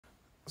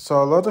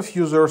So a lot of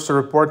users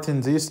reporting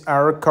this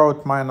error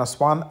code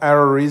 -1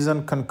 error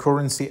reason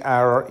concurrency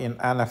error in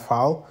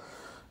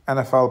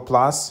NFL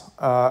Plus,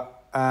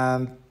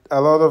 and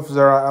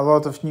there are a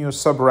lot of new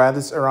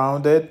subreddits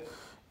around it.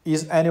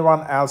 Is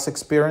anyone else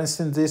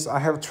experiencing this? I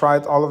have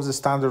tried all of the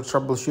standard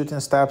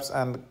troubleshooting steps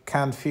and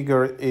can't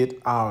figure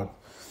it out.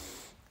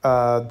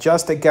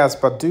 Just a guess,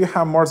 but do you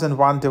have more than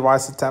one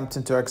device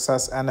attempting to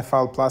access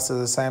NFL Plus at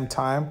the same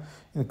time,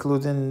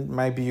 including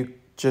maybe you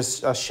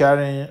just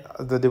sharing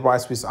the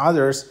device with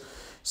others?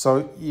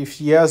 So if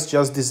yes,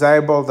 just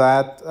disable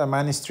that.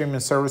 Many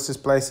streaming services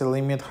place a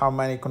limit how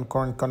many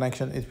concurrent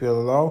connection it will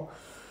allow.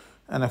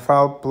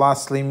 NFL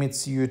Plus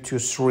limits you to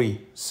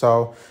 3.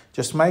 So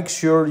just make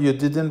sure you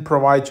didn't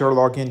provide your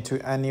login to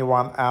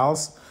anyone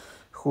else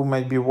who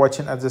may be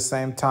watching at the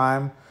same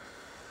time.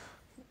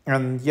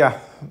 And yeah,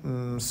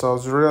 so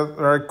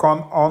there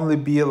can only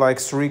be like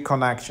 3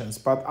 connections,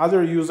 but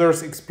other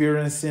users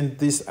experiencing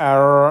this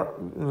error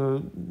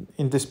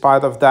in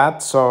despite of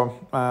that. So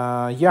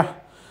yeah,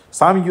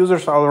 some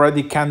users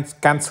already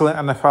canceling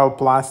NFL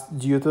Plus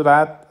due to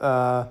that.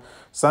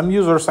 Some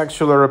users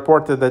actually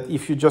reported that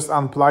if you just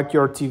unplug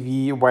your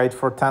TV, wait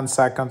for 10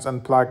 seconds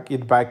and plug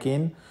it back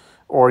in,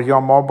 or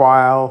your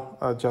mobile,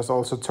 just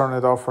also turn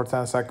it off for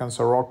 10 seconds,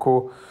 or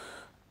Roku,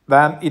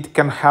 then it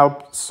can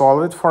help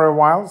solve it for a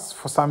while.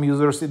 For some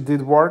users it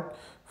did work.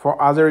 For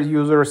other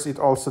users it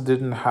also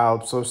didn't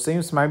help. So it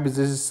seems maybe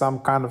this is some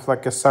kind of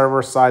like a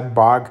server-side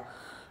bug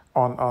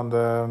on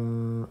the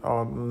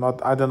or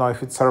not, I don't know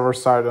if it's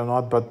server-side or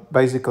not, but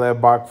basically a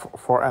bug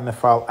for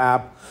NFL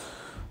app.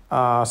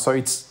 So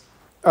it's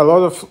a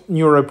lot of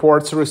new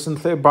reports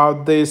recently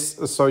about this,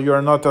 so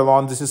you're not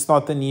alone. This is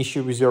not an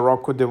issue with your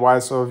Roku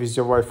device or with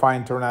your Wi-Fi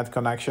internet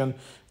connection.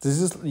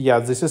 This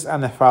is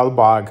NFL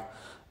bug.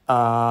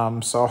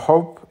 So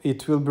hope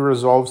it will be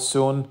resolved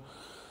soon.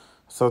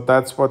 So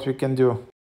that's what we can do.